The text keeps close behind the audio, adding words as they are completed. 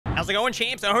How's it going,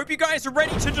 champs? I hope you guys are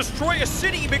ready to destroy a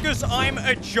city because I'm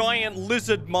a giant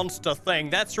lizard monster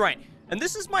thing. That's right. And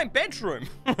this is my bedroom.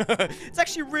 It's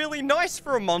actually really nice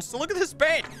for a monster. Look at this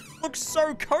bed. Looks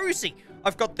so cozy.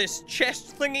 I've got this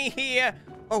chest thingy here.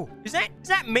 Oh, is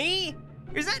that me?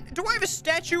 Do I have a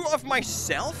statue of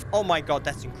myself? Oh my god,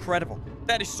 that's incredible.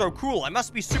 That is so cool. I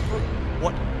must be super...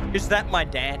 What? Is that my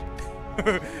dad?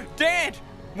 Dad,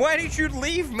 why did you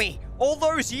leave me all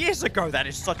those years ago? That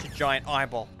is such a giant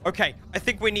eyeball. Okay, I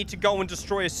think we need to go and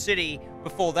destroy a city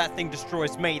before that thing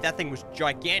destroys me. That thing was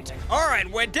gigantic. All right,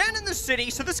 we're down in the city.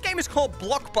 So this game is called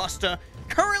Blockbuster.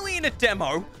 Currently in a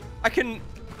demo. I can,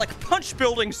 like, punch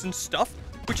buildings and stuff,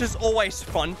 which is always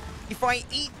fun. If I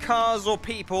eat cars or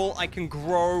people, I can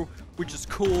grow, which is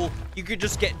cool. You can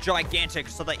just get gigantic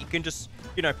so that you can just,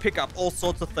 you know, pick up all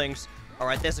sorts of things. All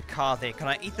right, there's a car there. Can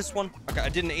I eat this one? Okay, I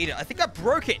didn't eat it. I think I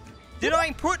broke it. Did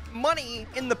I put money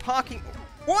in the parking?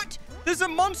 What? There's a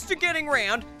monster getting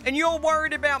around, and you're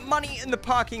worried about money in the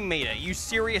parking meter. You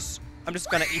serious? I'm just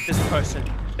gonna eat this person.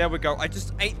 There we go. I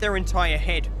just ate their entire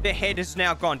head. Their head is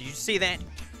now gone. Did you see that?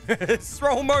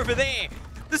 Throw them over there.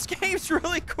 This game's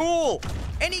really cool.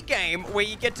 Any game where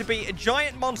you get to be a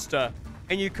giant monster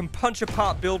and you can punch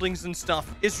apart buildings and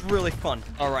stuff is really fun.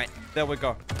 All right, there we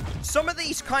go. Some of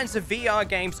these kinds of VR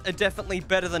games are definitely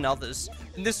better than others,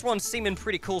 and this one's seeming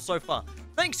pretty cool so far.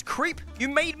 Thanks, creep. You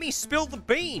made me spill the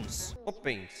beans. What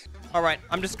beans? All right,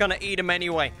 I'm just gonna eat them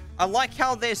anyway. I like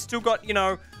how they've still got, you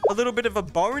know, a little bit of a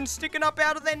bone sticking up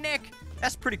out of their neck.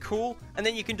 That's pretty cool. And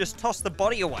then you can just toss the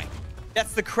body away.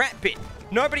 That's the crap bit.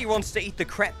 Nobody wants to eat the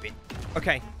crap bit.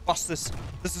 Okay, bust this.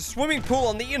 There's a swimming pool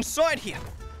on the inside here.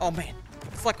 Oh, man.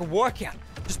 It's like a workout.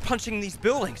 Just punching these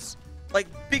buildings. Like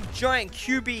big, giant,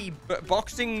 cubey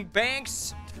boxing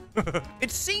bags. It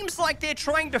seems like they're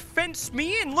trying to fence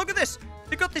me in. Look at this.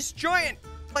 They got this giant,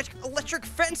 like, electric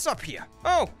fence up here.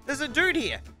 Oh, there's a dude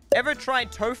here. Ever tried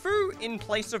tofu in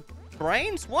place of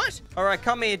brains? What? All right,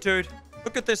 come here, dude.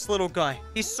 Look at this little guy.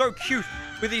 He's so cute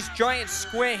with his giant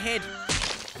square head.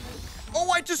 Oh,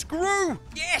 I just grew.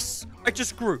 Yes, I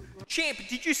just grew. Champ,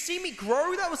 did you see me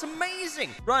grow? That was amazing.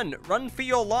 Run for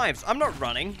your lives. I'm not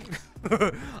running.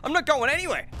 I'm not going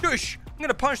anywhere. Dush, I'm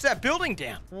gonna punch that building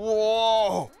down.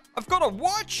 Whoa, I've got a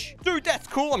watch. Dude, that's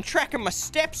cool. I'm tracking my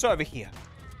steps over here.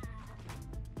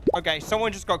 Okay,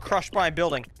 someone just got crushed by a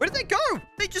building. Where did they go?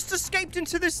 They just escaped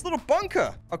into this little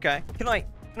bunker. Okay, can I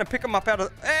pick them up out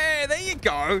of... Hey, there you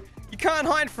go. You can't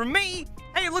hide from me.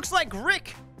 Hey, it looks like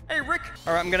Rick. Hey, Rick.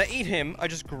 All right, I'm gonna eat him. I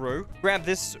just grew. Grab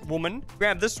this woman.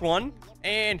 Grab this one.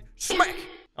 And smack.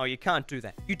 Oh, you can't do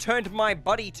that. You turned my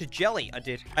buddy to jelly. I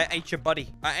did. I ate your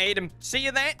buddy. I ate him. See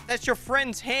you that? That's your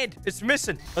friend's head. It's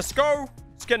missing. Let's go.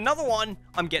 Let's get another one.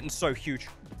 I'm getting so huge.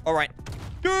 All right.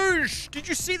 Douche. Did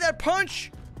you see that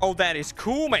punch? Oh, that is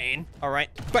cool, man. All right.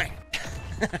 Bang.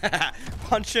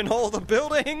 Punching all the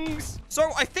buildings.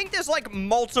 So I think there's like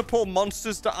multiple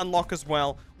monsters to unlock as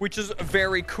well, which is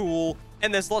very cool.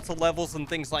 And there's lots of levels and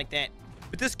things like that.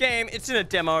 But this game, it's in a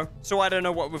demo, so I don't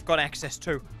know what we've got access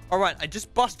to. All right, I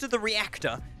just busted the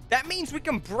reactor. That means we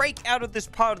can break out of this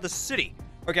part of the city.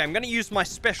 Okay, I'm gonna use my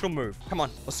special move. Come on,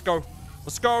 let's go.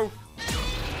 Let's go.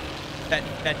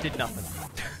 That did nothing.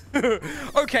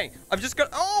 Okay, I've just got...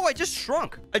 Oh, I just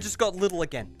shrunk. I just got little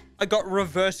again. I got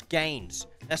reverse gains.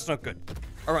 That's not good.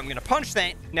 All right, I'm gonna punch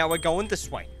that. Now we're going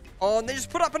this way. Oh, and they just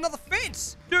put up another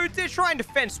fence. Dude, they're trying to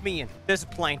fence me in. There's a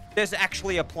plane. There's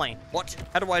actually a plane. What?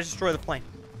 How do I destroy the plane?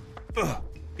 Ugh.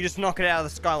 You just knock it out of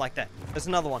the sky like that. There's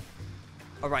another one.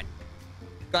 All right.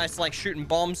 Guys like shooting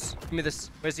bombs. Give me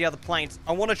this. Where's the other planes?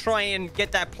 I want to try and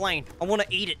get that plane. I want to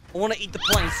eat it. I want to eat the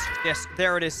planes. Yes,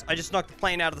 there it is. I just knocked the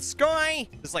plane out of the sky.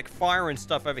 There's like fire and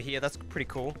stuff over here. That's pretty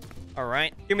cool. All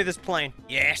right. Give me this plane.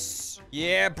 Yes.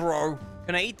 Yeah, bro.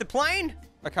 Can I eat the plane?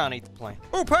 I can't eat the plane.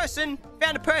 Oh, person.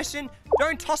 Found a person.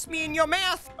 Don't toss me in your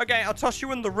mouth. Okay, I'll toss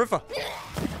you in the river.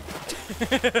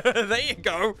 There you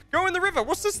go. Go in the river.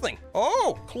 What's this thing?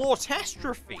 Oh,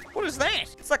 clawtastrophe. What is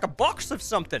that? It's like a box of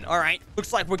something. All right.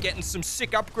 Looks like we're getting some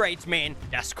sick upgrades, man.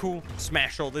 That's cool.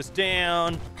 Smash all this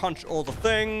down. Punch all the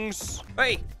things.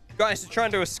 Hey, guys are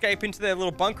trying to escape into their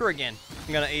little bunker again.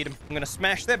 I'm going to eat them. I'm going to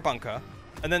smash their bunker.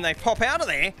 And then they pop out of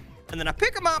there. And then I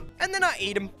pick them up. And then I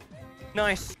eat them.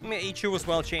 Nice. I'm going to eat you as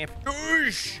well, champ.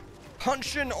 Oosh.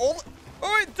 Punching all the...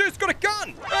 Oh, dude's got a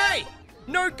gun. Hey.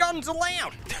 No guns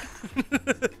allowed.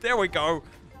 There we go.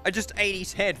 I just ate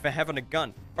his head for having a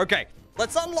gun. Okay,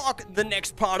 let's unlock the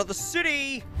next part of the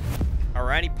city.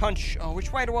 Alrighty, punch. Oh,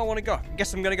 which way do I want to go? I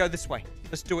guess I'm gonna go this way.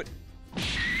 Let's do it.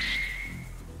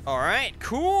 Alright,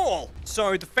 cool.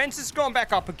 So the fence has gone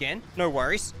back up again. No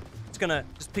worries. It's gonna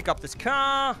just pick up this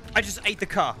car. I just ate the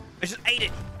car. I just ate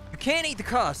it. You can eat the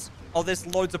cars. Oh, there's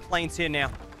loads of planes here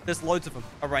now. There's loads of them.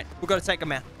 All right, we've got to take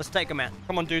them out. Let's take them out.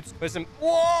 Come on, dudes. Where's them?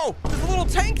 Whoa! There's a little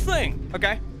tank thing.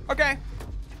 Okay.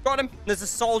 Got him. There's a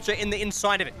soldier in the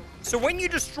inside of it. So when you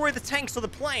destroy the tanks or the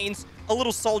planes, a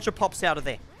little soldier pops out of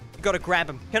there. You got to grab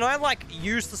him. Can I, like,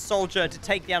 use the soldier to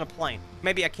take down a plane?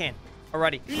 Maybe I can.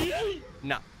 Alrighty.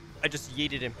 No. I just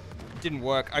yeeted him. Didn't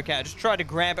work. Okay, I just tried to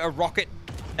grab a rocket.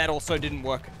 That also didn't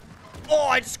work. Oh,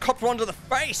 I just copped one to the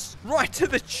face. Right to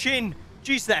the chin.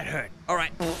 Jeez, that hurt. All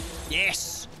right.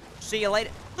 Yes. See you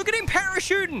later. Look at him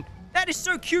parachuting. That is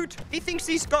so cute. He thinks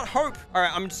he's got hope. All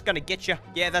right, I'm just going to get you.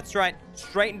 Yeah, that's right.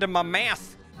 Straight into my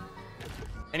mouth.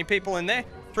 Any people in there?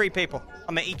 3 people.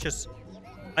 I'm going to eat you.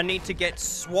 I need to get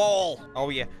swole. Oh,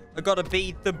 yeah. I got to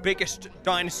be the biggest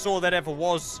dinosaur that ever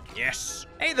was. Yes.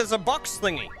 Hey, there's a box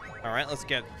thingy. All right, let's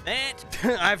get that.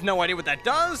 I have no idea what that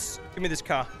does. Give me this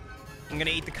car. I'm going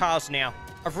to eat the cars now.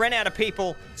 I've ran out of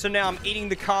people, so now I'm eating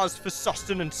the cars for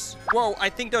sustenance. Whoa, I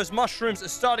think those mushrooms are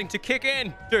starting to kick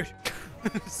in. Dude,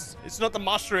 it's not the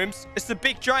mushrooms. It's the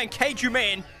big giant kaiju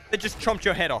man that just chomped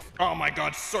your head off. Oh my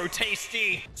god, so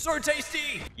tasty. So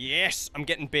tasty. Yes, I'm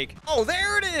getting big. Oh,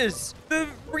 there it is. The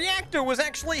reactor was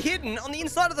actually hidden on the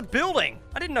inside of the building.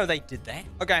 I didn't know they did that.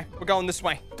 Okay, we're going this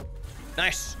way.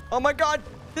 Nice. Oh my god.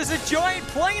 There's a giant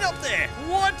plane up there.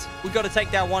 What? We got to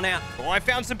take that one out. Oh, I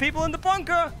found some people in the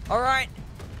bunker. All right.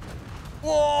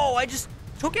 Whoa, I just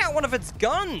took out one of its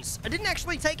guns. I didn't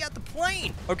actually take out the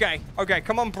plane. Okay,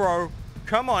 come on, bro.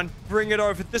 Come on, bring it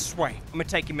over this way. I'm going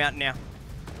to take him out now.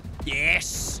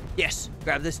 Yes.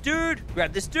 Grab this dude.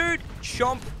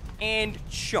 Chomp and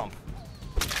chomp.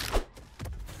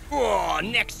 Oh,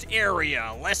 next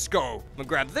area. Let's go. I'm going to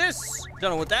grab this.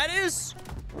 Don't know what that is.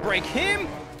 Break him.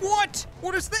 What?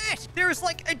 What is that? There is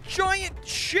like a giant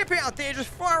ship out there just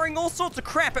firing all sorts of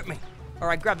crap at me. All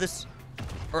right, grab this.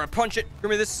 All right, punch it.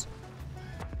 Give me this.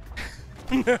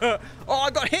 Oh, I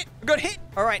got hit.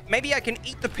 All right, maybe I can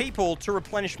eat the people to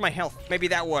replenish my health. Maybe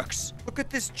that works. Look at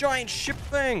this giant ship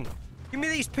thing. Give me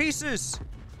these pieces.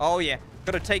 Oh, yeah.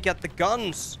 Got to take out the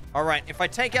guns. All right, if I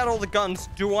take out all the guns,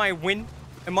 do I win?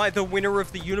 Am I the winner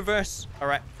of the universe? All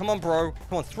right, come on, bro.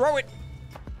 Come on, throw it.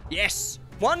 Yes.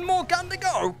 One more gun to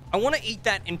go. I want to eat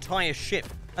that entire ship.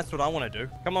 That's what I want to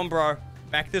do. Come on, bro.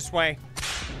 Back this way.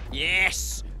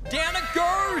 Yes. Down it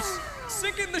goes.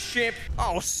 Sinking the ship.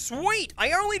 Oh, sweet.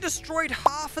 I only destroyed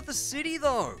half of the city,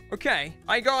 though. Okay.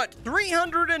 I got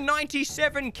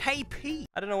 397 KP.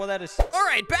 I don't know what that is. All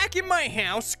right. Back in my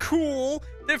house. Cool.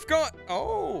 They've got...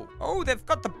 Oh, they've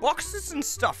got the boxes and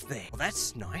stuff there. Well,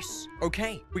 that's nice.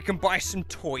 Okay. We can buy some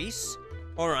toys.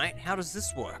 All right, how does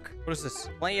this work? What is this?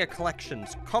 Player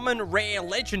collections. Common, rare,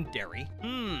 legendary.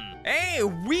 Hey,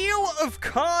 Wheel of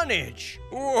Carnage.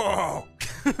 Whoa.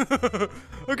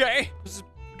 Okay.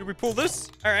 Do we pull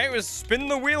this? All right, let's spin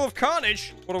the Wheel of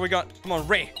Carnage. What do we got? Come on,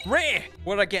 rare.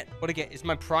 What did I get? Is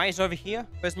my prize over here?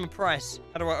 Where's my prize?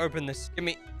 How do I open this? Give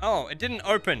me... Oh, it didn't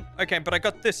open. Okay, but I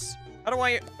got this. How do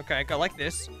I... Okay, I go like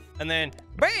this. And then,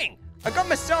 bang! I got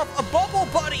myself a bubble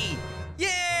buddy.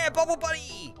 Yeah, bubble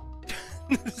buddy.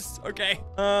 Okay.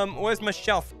 Where's my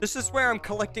shelf? This is where I'm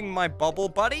collecting my bubble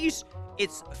buddies.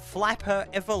 It's Flapper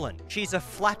Evelyn. She's a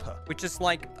flapper, which is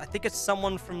like, I think it's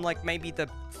someone from like maybe the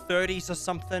 30s or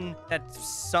something that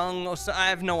sung or so. I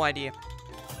have no idea.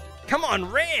 Come on,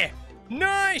 rare.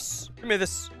 Nice. Give me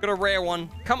this. Got a rare one.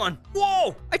 Come on.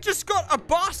 Whoa. I just got a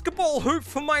basketball hoop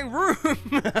for my room.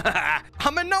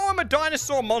 I know I'm a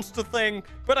dinosaur monster thing,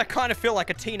 but I kind of feel like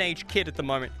a teenage kid at the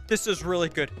moment. This is really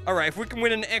good. All right. If we can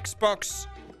win an Xbox,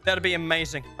 that'd be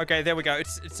amazing. Okay, there we go.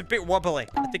 It's a bit wobbly.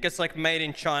 I think it's like made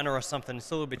in China or something.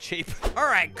 It's a little bit cheap. All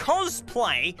right.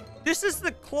 Cosplay. This is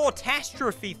the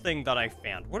clawtastrophe thing that I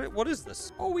found. What is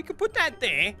this? Oh, we could put that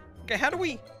there. Okay, how do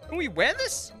we... Can we wear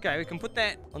this? Okay, we can put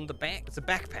that on the back. It's a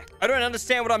backpack. I don't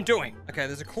understand what I'm doing. Okay,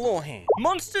 there's a claw hand.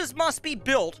 Monsters must be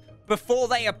built before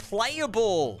they are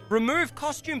playable. Remove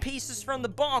costume pieces from the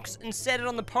box and set it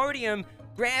on the podium.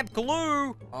 Grab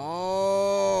glue.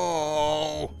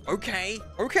 Oh, okay.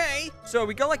 So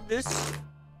we go like this.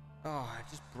 Oh, I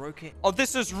just broke it. Oh,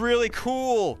 this is really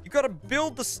cool. You gotta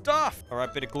build the stuff. All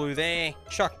right, bit of glue there.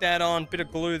 Chuck that on, bit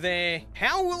of glue there.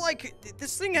 How, like,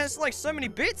 this thing has, like, so many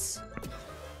bits?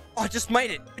 Oh, I just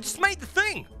made it. I just made the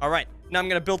thing. All right, now I'm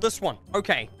gonna build this one.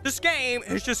 Okay, this game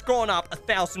has just gone up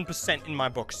 1,000% in my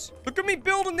books. Look at me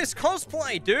building this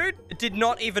cosplay, dude. I did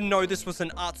not even know this was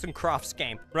an arts and crafts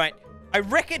game, right? I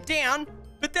wreck it down,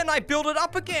 but then I build it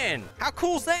up again. How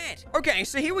cool's that? Okay,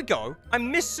 so here we go.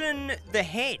 I'm missing the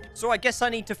head. So I guess I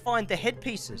need to find the head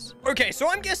pieces. Okay, so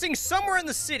I'm guessing somewhere in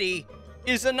the city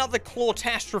is another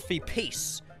clawtastrophe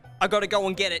piece. I gotta go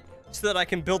and get it so that I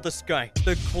can build this guy.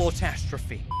 The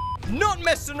clawtastrophe. Not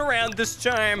messing around this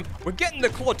time. We're getting the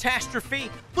catastrophe.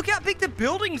 Look how big the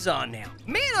buildings are now.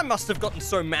 Man, I must have gotten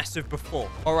so massive before.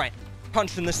 All right,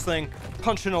 punching this thing,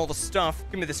 punching all the stuff.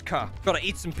 Give me this car. Gotta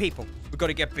eat some people. We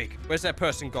gotta get big. Where's that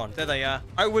person gone? There they are.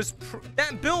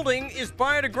 That building is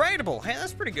biodegradable. Hey,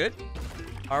 that's pretty good.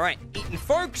 All right, eating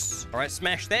folks. All right,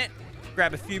 smash that.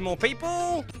 Grab a few more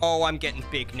people. Oh, I'm getting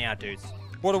big now, dudes.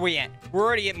 What are we at? We're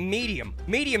already at medium.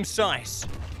 Medium size.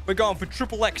 We're going for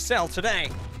triple XL today.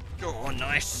 Oh,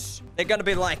 nice. They're gonna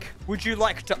be like, would you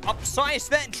like to upsize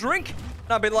that drink? And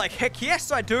I'll be like, heck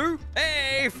yes, I do.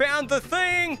 Hey, found the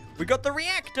thing. We got the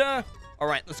reactor. All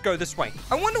right, let's go this way.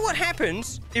 I wonder what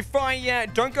happens if I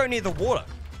don't go near the water.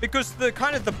 Because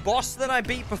the boss that I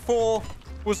beat before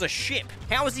was a ship.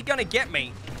 How is he gonna get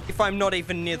me if I'm not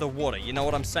even near the water? You know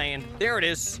what I'm saying? There it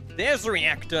is. There's the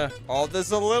reactor. Oh,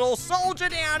 there's a little soldier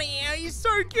down here. He's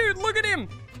so cute. Look at him.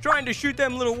 Trying to shoot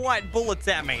them little white bullets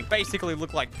at me. Basically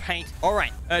look like paint. All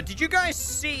right. Did you guys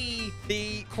see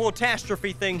the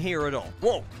catastrophe thing here at all?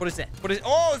 Whoa. What is that?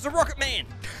 Oh, it's a rocket man.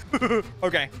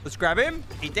 Okay. Let's grab him.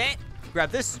 Eat that.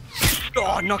 Grab this.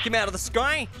 Oh, knock him out of the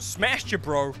sky. Smashed you,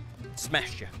 bro.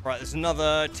 Smashed you. All right, there's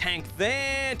another tank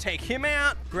there. Take him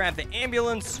out. Grab the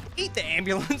ambulance. Eat the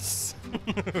ambulance.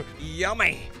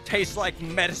 Yummy. Tastes like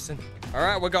medicine. All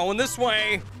right, we're going this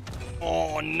way.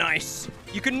 Oh, nice.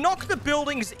 You can knock the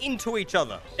buildings into each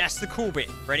other. That's the cool bit.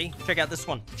 Ready? Check out this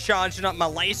one. Charging up my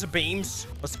laser beams.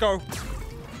 Let's go.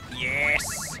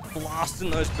 Yes.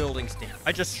 Blasting those buildings down.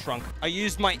 I just shrunk. I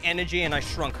used my energy and I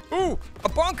shrunk. Ooh, a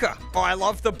bunker. Oh, I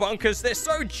love the bunkers. They're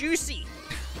so juicy.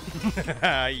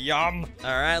 Yum.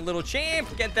 All right, little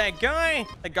champ. Get that guy.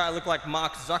 That guy looked like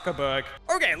Mark Zuckerberg.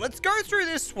 Okay, let's go through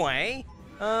this way.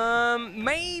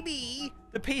 Maybe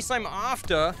the piece I'm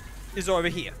after is over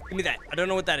here. Give me that. I don't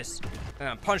know what that is.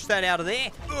 Punch that out of there.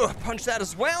 Ugh, punch that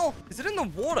as well. Is it in the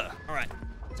water? All right.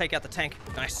 Take out the tank.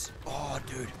 Nice. Oh,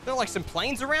 dude. There are like some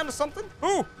planes around or something?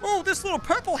 Oh, this little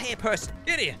purple hair person.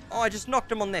 Get here. Oh, I just knocked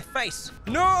him on their face.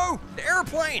 No, the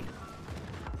airplane.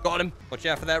 Got him. Watch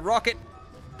out for that rocket.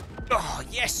 Oh,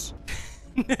 yes.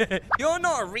 You're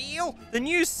not real. The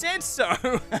news said so.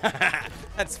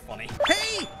 That's funny.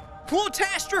 Hey,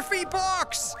 catastrophe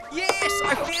box. Yes,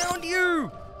 I found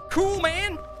you. Cool,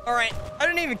 man. All right, I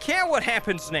don't even care what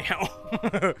happens now.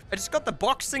 I just got the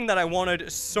box thing that I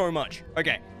wanted so much.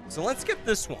 Okay, so let's get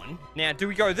this one. Now, do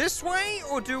we go this way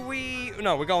or do we...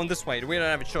 No, we're going this way. We don't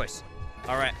have a choice.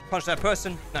 All right, punch that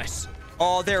person. Nice.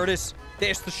 Oh, there it is.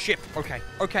 There's the ship. Okay.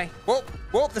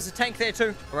 Whoa, there's a tank there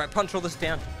too. All right, punch all this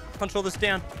down. Punch all this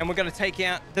down. And we're going to take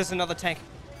out... There's another tank.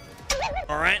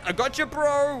 All right, I got you,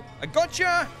 bro. I got you.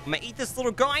 I'm going to eat this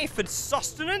little guy for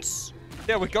sustenance.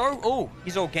 There we go. Oh,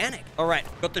 he's organic. All right,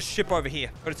 got the ship over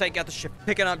here. Got to take out the ship.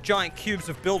 Picking up giant cubes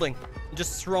of building and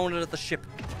just throwing it at the ship.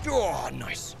 Oh,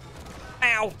 nice.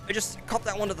 Ow, I just copped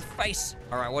that one to the face.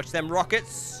 All right, watch them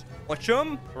rockets. Watch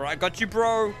them. All right, got you,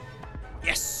 bro.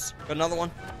 Yes, got another one.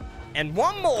 And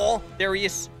one more. There he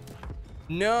is.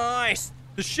 Nice.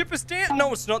 The ship is down.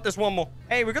 No, it's not. There's one more.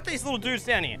 Hey, we got these little dudes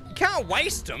down here. You can't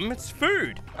waste them. It's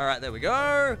food. All right, there we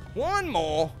go. One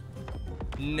more.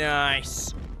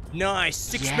 Nice. Nice.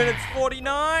 6 minutes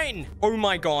 49. Oh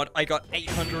my god, I got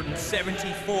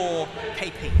 874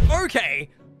 KP. Okay,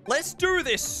 let's do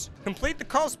this. Complete the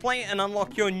cosplay and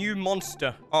unlock your new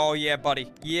monster. Oh yeah,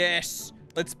 buddy. Yes.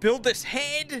 Let's build this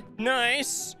head.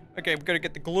 Nice. Okay, we've got to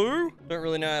get the glue. Don't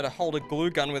really know how to hold a glue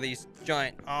gun with these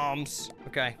giant arms.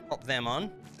 Okay, pop them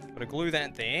on. Gotta glue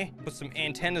that there. Put some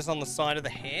antennas on the side of the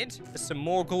head. There's some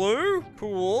more glue.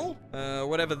 Cool.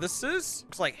 Whatever this is.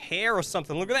 Looks like hair or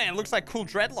something. Look at that. It looks like cool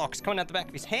dreadlocks coming out the back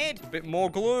of his head. A bit more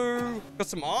glue. Got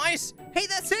some eyes. Hey,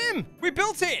 that's him. We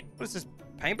built it. What is this?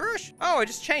 Paintbrush? Oh, I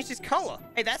just changed his color.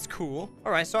 Hey, that's cool.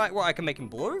 All right, so I can make him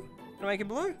blue? Can I make him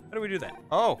blue? How do we do that?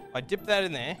 Oh, I dip that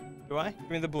in there. Do I? Give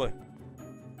me the blue.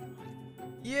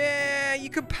 Yeah, you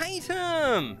could paint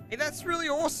them. Hey, that's really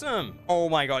awesome. Oh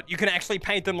my god, you can actually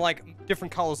paint them like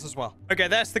different colors as well. Okay,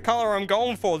 that's the color I'm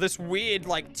going for. This weird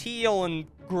like teal and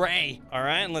gray. All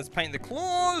right, and let's paint the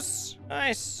claws.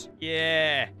 Nice.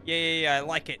 Yeah, I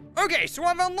like it. Okay, so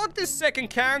I've unlocked this second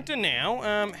character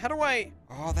now. How do I...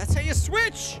 Oh, that's how you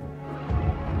switch.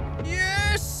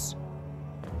 Yes.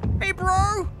 Hey,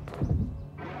 bro.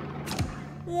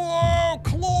 Whoa,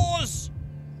 claws.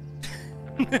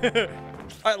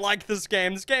 I like this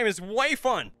game. This game is way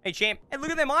fun. Hey, champ. Hey, look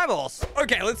at them eyeballs.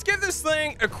 Okay, let's give this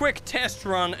thing a quick test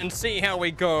run and see how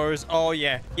it goes. Oh,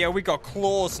 yeah. Yeah, we got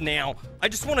claws now. I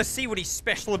just want to see what his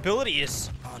special ability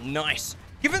is. Oh, nice.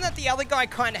 Given that the other guy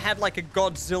kind of had like a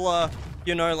Godzilla,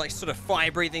 you know, like sort of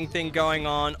fire-breathing thing going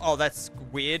on. Oh, that's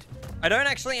weird. I don't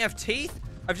actually have teeth.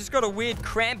 I've just got a weird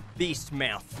crab beast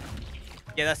mouth.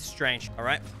 Yeah, that's strange. All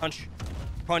right, punch,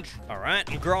 punch. All right,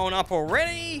 I'm growing up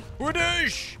already.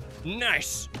 Whoosh!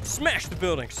 Nice. Smash the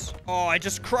buildings. Oh, I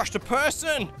just crushed a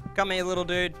person. Come here, little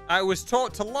dude. I was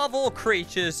taught to love all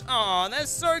creatures. Oh,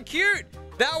 that's so cute.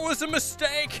 That was a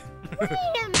mistake.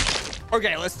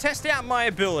 Okay, let's test out my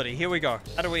ability. Here we go.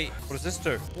 How do we... What does this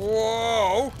do?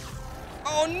 Whoa.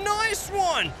 Oh, nice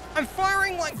one. I'm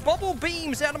firing like bubble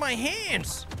beams out of my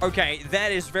hands. Okay,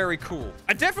 that is very cool.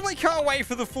 I definitely can't wait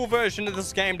for the full version of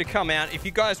this game to come out. If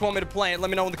you guys want me to play it, let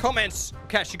me know in the comments.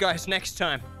 Catch you guys next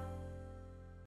time.